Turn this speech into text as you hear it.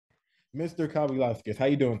Mr. Kawilaskis, how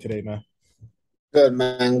you doing today, man? Good,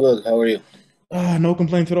 man. Good. How are you? No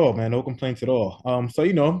complaints at all, man. No complaints at all.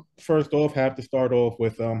 First off, have to start off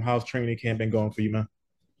with how's training camp been going for you, man?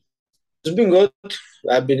 It's been good.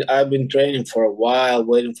 I've been training for a while,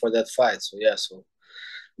 waiting for that fight. So yeah,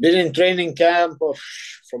 been in training camp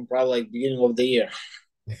from probably like beginning of the year.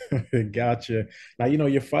 Gotcha. Now,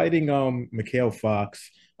 you're fighting Mikhail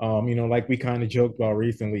Fox. Like we kind of joked about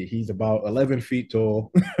recently, he's about 11 feet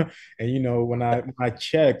tall. And when I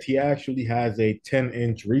checked, he actually has a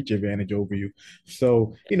 10-inch reach advantage over you.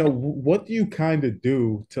 So, what do you kind of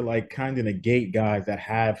do to like kind of negate guys that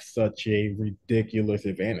have such a ridiculous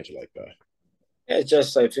advantage like that? Yeah, it's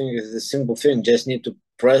just I think it's a simple thing. Just need to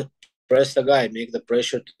press the guy, make the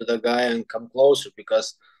pressure to the guy, and come closer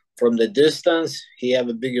because from the distance he have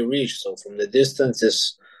a bigger reach. So from the distance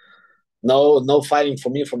is no fighting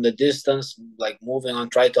for me from the distance. Like moving on,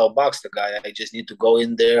 try to outbox the guy. I just need to go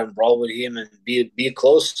in there and brawl with him and be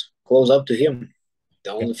close up to him.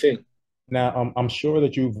 The only thing. Now, I'm sure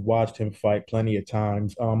that you've watched him fight plenty of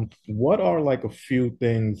times. What are like a few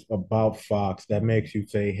things about Fox that makes you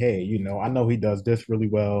say, "Hey, I know he does this really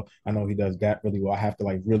well. I know he does that really well. I have to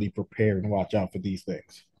like really prepare and watch out for these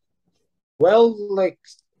things." Well, like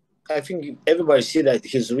I think everybody see that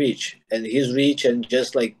his reach and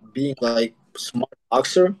just like being like smart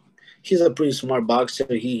boxer. He's a pretty smart boxer.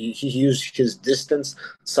 He used his distance.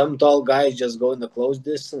 Some tall guys just go in the close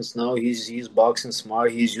distance. Now he's boxing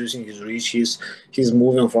smart. He's using his reach. He's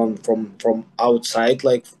moving from outside,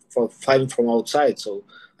 like for fighting from outside. So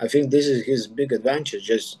I think this is his big advantage.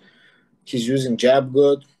 Just he's using jab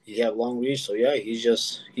good. He have long reach. So yeah, he's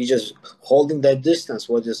just holding that distance.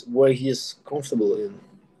 What is where he is comfortable in.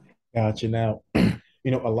 Gotcha. Now, a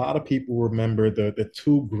lot of people remember the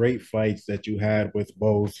two great fights that you had with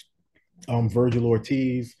both Virgil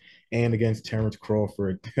Ortiz and against Terence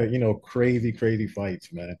Crawford. Crazy, crazy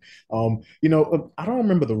fights, man. I don't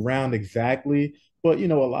remember the round exactly, but a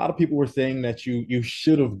lot of people were saying that you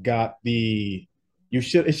should have got the it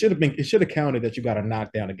should have counted that you got a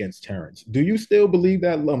knockdown against Terence. Do you still believe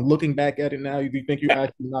that? Looking back at it now, do you think you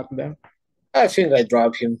actually knocked him down? I think I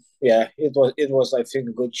dropped him. Yeah, it was I think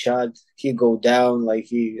a good shot. He go down like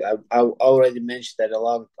I already mentioned that a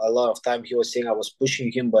lot of time he was saying I was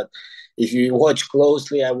pushing him, but if you watch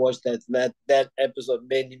closely, I watched that episode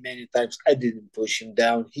many times. I didn't push him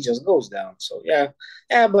down. He just goes down. So yeah,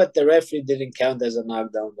 but the referee didn't count as a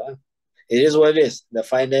knockdown. Huh? It is what it is. The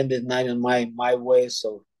fight ended not in my way,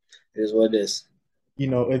 so it is what it is.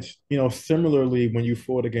 It's similarly when you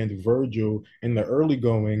fought against Virgil in the early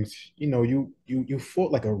goings, you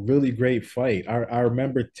fought like a really great fight. I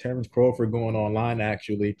remember Terence Crawford going online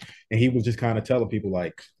actually, and he was just kind of telling people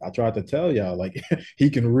like, I tried to tell y'all, like he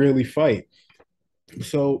can really fight.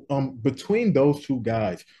 So between those two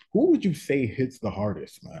guys, who would you say hits the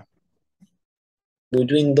hardest, man?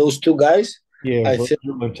 Between those two guys, Yeah, I think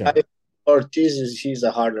Virgil and I, Terence. Ortiz is he's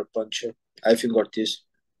a harder puncher. I think Ortiz.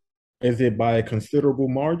 Is it by a considerable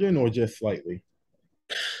margin or just slightly?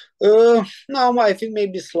 No, I think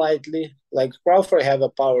maybe slightly. Like Crawford have a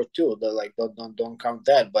power too. That like don't count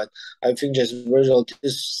that. But I think just Virgil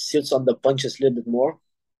just sits on the punches a little bit more.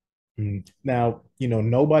 Now,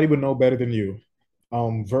 nobody would know better than you.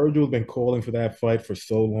 Virgil's been calling for that fight for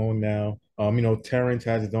so long now. Terrence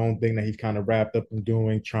has his own thing that he's kind of wrapped up in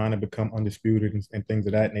doing, trying to become undisputed and things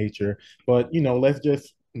of that nature. But, let's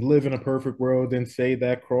just live in a perfect world and say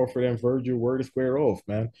that Crawford and Virgil were to square off,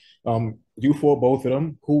 man. You fought both of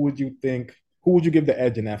them. Who would you give the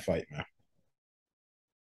edge in that fight, man?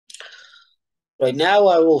 Right now,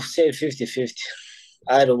 I will say 50-50.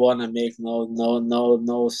 I don't want to make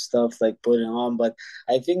no stuff like putting on, but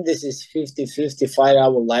I think this is 50-50 fight. I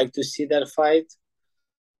would like to see that fight.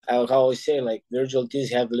 I would always say like Virgil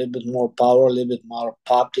Ortiz have a little bit more power, a little bit more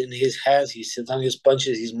pop in his hands. He sits on his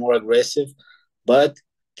punches. He's more aggressive, but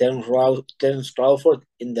Terence Crawford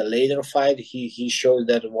in the later fight, he showed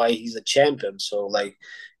that why he's a champion. So like,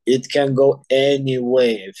 it can go any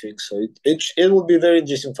way. I think so. It will be a very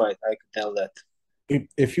interesting fight. I can tell that.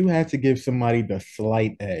 If you had to give somebody the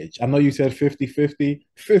slight edge, I know you said 50-50,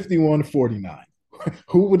 51-49.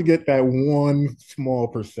 Who would get that one small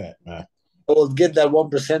percent, man? I will get that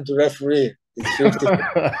 1% to referee. It's 50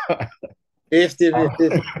 50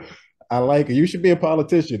 50. I like it. You should be a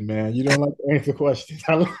politician, man. You don't like to answer questions.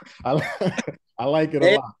 I like it a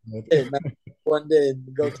Hey, lot, man. man, one day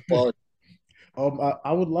go to politics.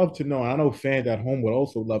 I would love to know. I know fans at home would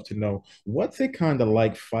also love to know what's it kind of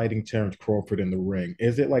like fighting Terence Crawford in the ring?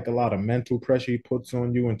 Is it like a lot of mental pressure he puts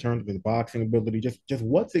on you in terms of his boxing ability? Just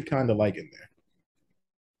what's it kind of like in there?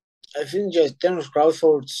 I think just Terence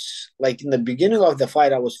Crawford's like in the beginning of the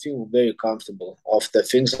fight, I was feeling very comfortable of the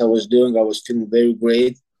things I was doing. I was feeling very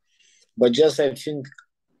great, but just I think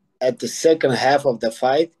at the second half of the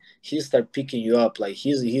fight, he start picking you up. Like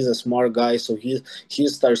he's a smart guy, so he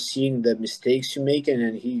starts seeing the mistakes you make, and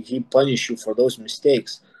then he punish you for those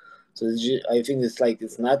mistakes. So I think it's like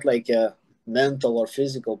it's not like a mental or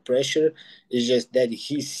physical pressure. It's just that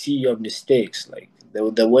he see your mistakes. Like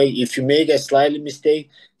the way if you make a slightly mistake,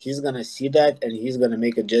 he's gonna see that and he's gonna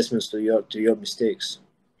make adjustments to your mistakes.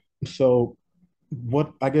 So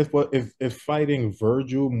what I guess what is fighting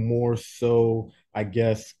Virgil more so, I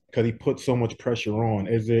guess, because he put so much pressure on.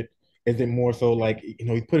 Is it more so like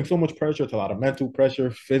he's putting so much pressure, it's a lot of mental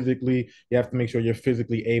pressure, physically. You have to make sure you're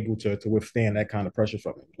physically able to withstand that kind of pressure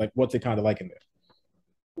from him. Like what's it kind of like in there?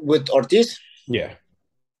 With Ortiz, Yeah.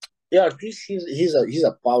 yeah, Ortiz, he's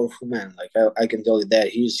a powerful man. Like I can tell you that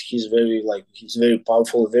he's very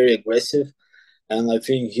powerful, very aggressive, and I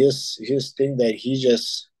think his thing that he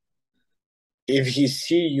just if he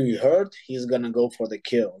see you hurt, he's gonna go for the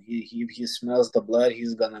kill. He smells the blood,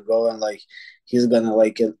 he's gonna go and like he's gonna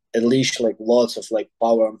like at least like lots of like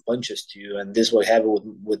power and punches to you. And this what happened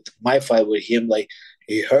with my fight with him. Like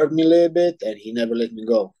he hurt me a little bit and he never let me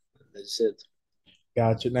go. That's it.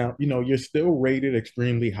 Gotcha. Now, you're still rated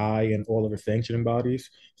extremely high in all of the sanctioning bodies.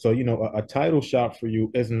 So, a title shot for you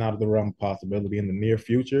isn't out of the realm of possibility in the near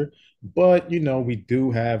future. But, we do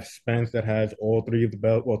have Spence that has all three of the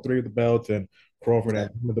belts, well, three of the belts, and Crawford Yeah. has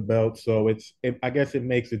one of the belts. So I guess it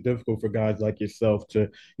makes it difficult for guys like yourself to,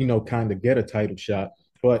 kind of get a title shot.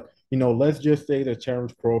 But, let's just say that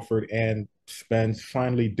Terence Crawford and Spence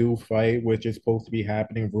finally do fight, which is supposed to be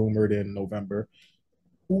happening, rumored in November.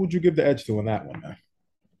 Who would you give the edge to in that one, man?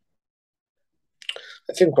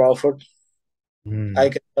 I think Crawford. I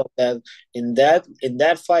Mm. can tell that in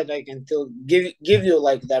that fight I can tell give you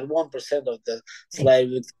like that 1% of the slide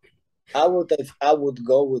with I would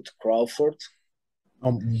go with Crawford.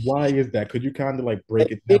 Why is that? Could you kind of like I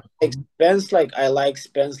break it think down for like me? Spence, like I like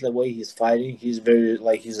Spence the way he's fighting. He's very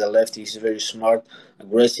like he's a lefty. He's very smart,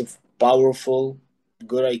 aggressive, powerful,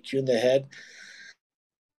 good IQ in the head.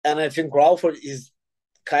 And I think Crawford is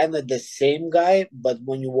kind of the same guy, but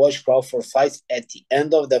when you watch Crawford fights, at the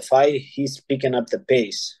end of the fight, he's picking up the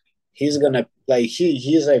pace. He's gonna like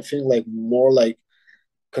he's I think like more like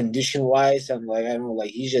condition wise and like I don't know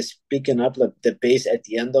like he's just picking up like the pace at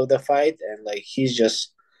the end of the fight and like he's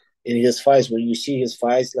just in his fights when you see his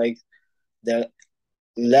fights like the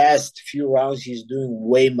last few rounds he's doing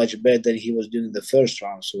way much better than he was doing the first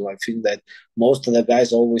round. So I think that most of the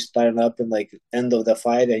guys always turn up in like end of the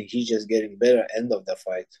fight and he's just getting better end of the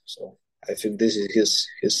fight. So I think this is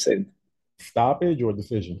his thing. Stoppage or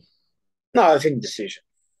decision? No, I think decision.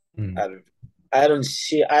 Mm. I don't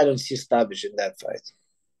I don't see stoppage in that fight.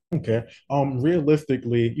 Okay.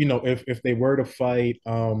 Realistically, if they were to fight,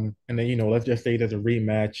 and then, let's just say there's a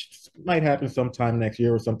rematch, might happen sometime next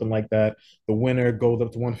year or something like that. The winner goes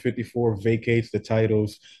up to 154, vacates the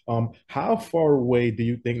titles. How far away do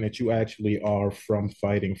you think that you actually are from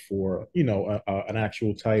fighting for, an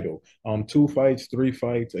actual title? Two fights, three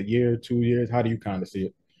fights, a year, 2 years? How do you kind of see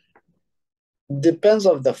it? Depends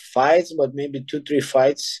of the fights, but maybe two, three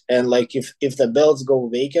fights. And like if the belts go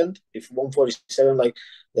vacant, if 147 like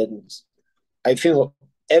then I feel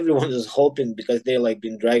everyone is hoping because they like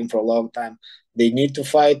been dragging for a long time. They need to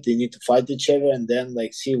fight. They need to fight each other, and then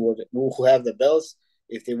like see what who have the belts.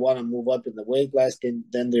 If they want to move up in the weight class,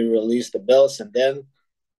 then they release the belts, and then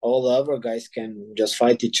all the other guys can just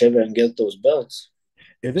fight each other and get those belts.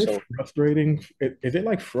 Is it So frustrating? Is it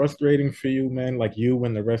like frustrating for you, man? Like you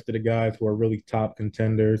and the rest of the guys who are really top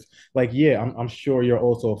contenders? Like, yeah, I'm sure you're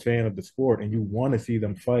also a fan of the sport and you want to see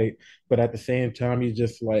them fight, but at the same time, you're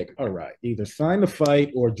just like, all right, either sign the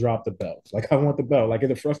fight or drop the belt. Like, I want the belt. Like,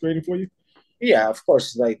 is it frustrating for you? yeah, of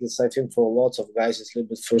course, like it's I think for lots of guys it's a little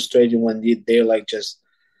bit frustrating when they're like just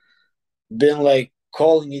been like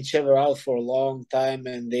calling each other out for a long time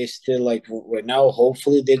and they still like right now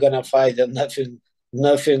hopefully they're gonna fight and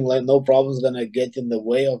nothing like no problem's gonna get in the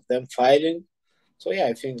way of them fighting. So yeah,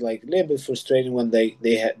 I think like a little bit frustrating when they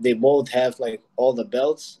both have like all the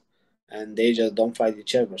belts and they just don't fight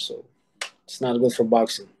each other. So it's not good for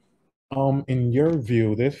boxing. In your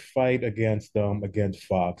view, this fight against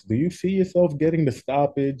Fox, do you see yourself getting the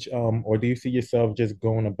stoppage, or do you see yourself just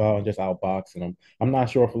going about and just outboxing them? I'm not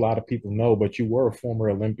sure if a lot of people know, but you were a former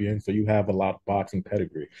Olympian, so you have a lot of boxing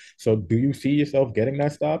pedigree. So do you see yourself getting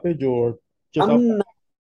that stoppage or just out? I'm not,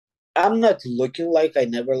 I'm not looking like I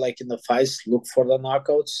never like in the fights look for the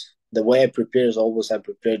knockouts. The way I prepare is always I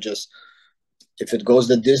prepare just if it goes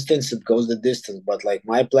the distance, it goes the distance. But like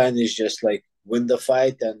my plan is just like win the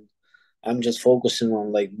fight and I'm just focusing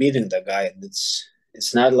on like beating the guy. And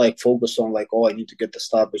it's not like focused on like, oh, I need to get the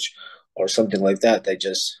stoppage or something like that. I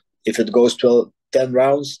just, if it goes 12, 10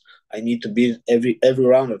 rounds, I need to beat every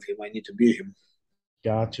round of him. I need to beat him.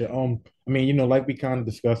 Gotcha. I mean, like we kind of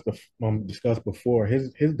discussed before,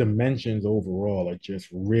 his dimensions overall are just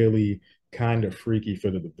really kind of freaky for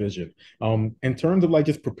the division. In terms of like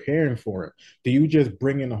just preparing for it, do you just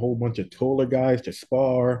bring in a whole bunch of taller guys to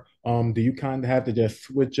spar? Do you kind of have to just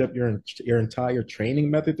switch up your entire training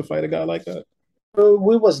method to fight a guy like that?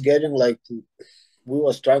 We was getting like, we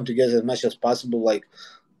was trying to get as much as possible like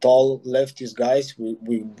tall lefties guys.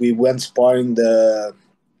 We went sparring the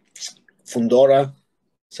Fundora,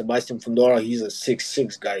 Sebastian Fundora. He's a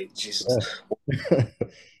 6'6" guy. Jesus, Yeah.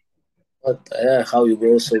 what how you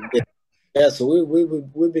grow so big? Yeah, so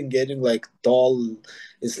we've been getting like tall.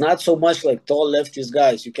 It's not so much like tall lefties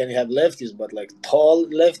guys. You can have lefties, but like tall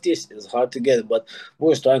lefties is hard to get. But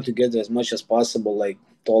we're trying to get as much as possible, like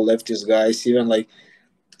tall lefties guys. Even like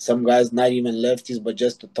some guys not even lefties, but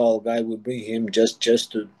just a tall guy. We bring him just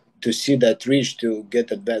to see that reach, to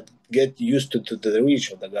get used to the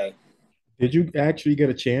reach of the guy. Did you actually get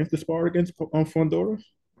a chance to spar against Fondora?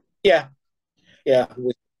 Yeah, yeah.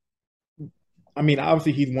 I mean,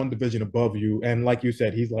 obviously he's one division above you, and like you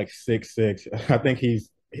said, he's like 6'6". I think he's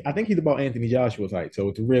about Anthony Joshua's height, so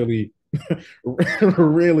it's really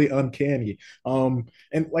really uncanny.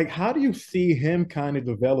 And like, how do you see him kind of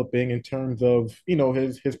developing in terms of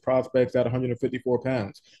his prospects at 154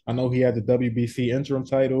 pounds? I know he had the WBC interim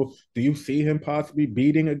title. Do you see him possibly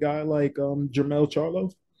beating a guy like Jermell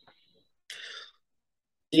Charlo?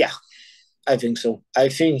 Yeah, I think so. I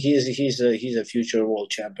think he's a future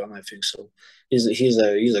world champion. I think so. He's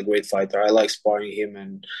a great fighter. I like sparring him,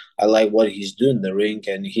 and I like what he's doing in the ring.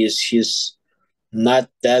 And he's not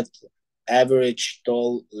that average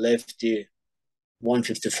tall lefty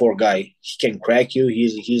 154 guy. He can crack you.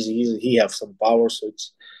 He have some power. So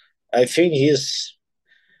it's, I think he's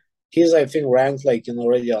I think ranked like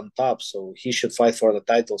already on top. So he should fight for the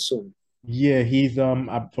title soon. Yeah, he's if I'm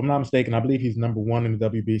not mistaken, I believe he's number one in the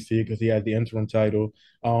WBC because he has the interim title.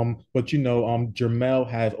 But Jermell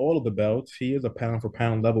has all of the belts. He is a pound for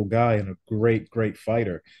pound level guy and a great, great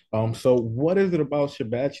fighter. So what is it about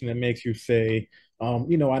Shabbat that makes you say, I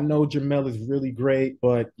know Jermell is really great,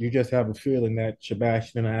 but you just have a feeling that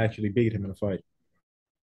Shabbat gonna actually beat him in a fight?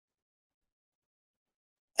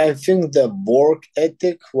 I think the work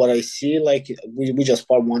ethic, what I see, like we just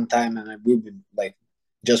fought one time, and we've been like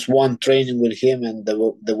just one training with him, and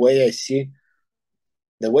the way I see,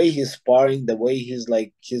 the way he's sparring, the way he's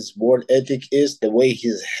like his work ethic is, the way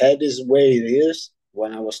his head is where it is.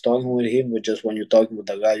 When I was talking with him, with just when you're talking with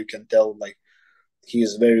the guy, you can tell like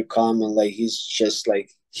he's very calm and like he's just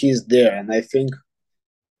like he's there. And I think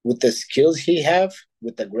with the skills he have,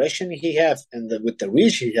 with the aggression he have, and with the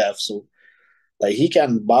reach he have, so like he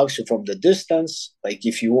can box you from the distance. Like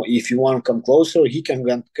if you want to come closer, he can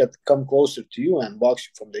come closer to you and box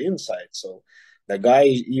you from the inside. So the guy,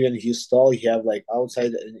 even he's tall, he have like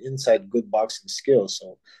outside and inside good boxing skills.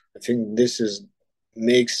 So I think this is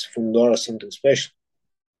makes Fundora something special.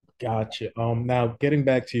 Gotcha. Now getting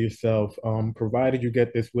back to yourself, provided you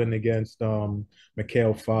get this win against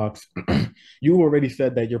Mikhail Fox, you already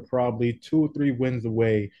said that you're probably 2 or 3 wins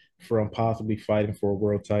away from possibly fighting for a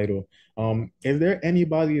world title. Is there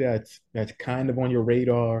anybody that's kind of on your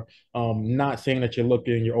radar? Not saying that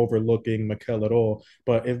you're overlooking Mikhail at all,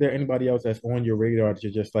 but is there anybody else that's on your radar that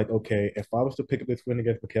you're just like, okay, if I was to pick up this win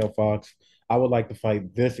against Mikhail Fox, I would like to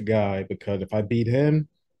fight this guy because if I beat him,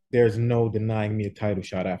 there's no denying me a title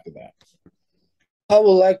shot after that. I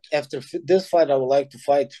would like after this fight, I would like to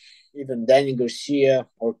fight even Danny Garcia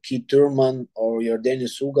or Keith Thurman or your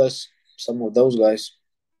Dennis Ugas, some of those guys.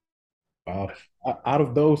 Uh, Out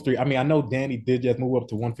of those three, I mean, I know Danny did just move up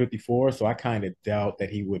to 154, so I kind of doubt that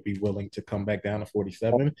he would be willing to come back down to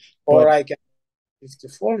 47. Or But I can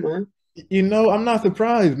 54, man. I'm not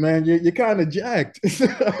surprised, man. You're kind of jacked, so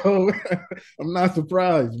I'm not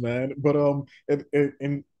surprised, man. But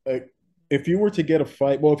if you were to get a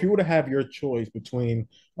fight, well, if you were to have your choice between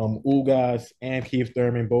Ugas and Keith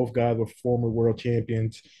Thurman, both guys were former world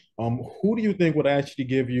champions, who do you think would actually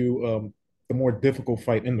give you the more difficult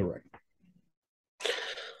fight in the ring?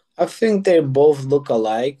 I think they both look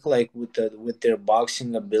alike, like with their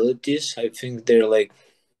boxing abilities. I think they're like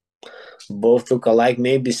both look alike.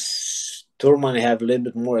 Maybe Turman have a little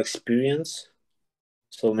bit more experience,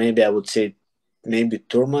 so maybe I would say maybe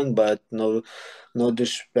Turman, but no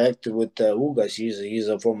disrespect with Ugas. He's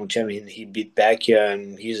a former champion. He beat Pacquiao,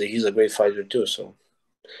 and he's a great fighter too. So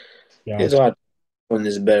it's Gotcha. hard. One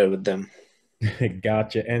is better with them.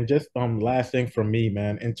 Gotcha. And just last thing from me,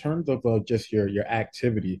 man, in terms of just your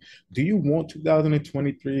activity, do you want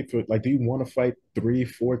 2023 for like do you want to fight 3,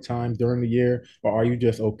 4 times during the year, or are you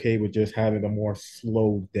just okay with just having a more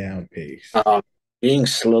slowed down pace? Um, Being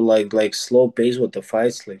slow, like slow pace with the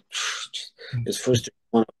fights, like it's first you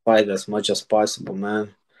want to fight as much as possible,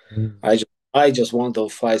 man. Mm. I just want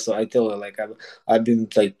those fights. So I tell you, like I've been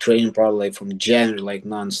like training probably like from January, like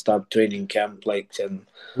non-stop training camp, like and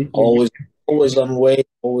We, we, always always on weight,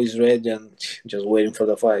 always ready, and just waiting for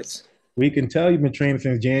the fights. we can tell you've been training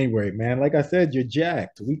since January, man. Like I said, you're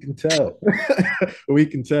jacked. We can tell. We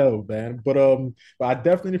can tell, man. But I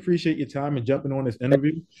definitely appreciate your time and jumping on this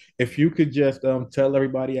interview. If you could just tell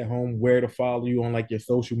everybody at home where to follow you on like your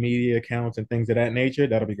social media accounts and things of that nature,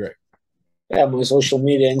 that'll be great. Yeah, my social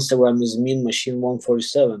media, Instagram is Mean Machine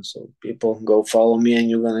 147. So people go follow me, and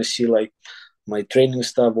you're gonna see like my training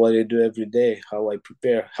stuff, what I do every day, how I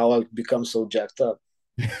prepare, how I become so jacked up.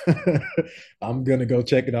 I'm gonna go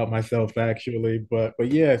check it out myself, actually. But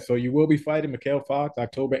yeah, so you will be fighting Mikhail Fox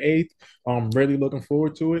October 8th. I'm really looking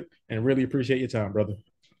forward to it and really appreciate your time, brother.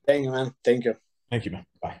 Thank you, man. Thank you. Thank you, man.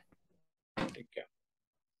 Bye.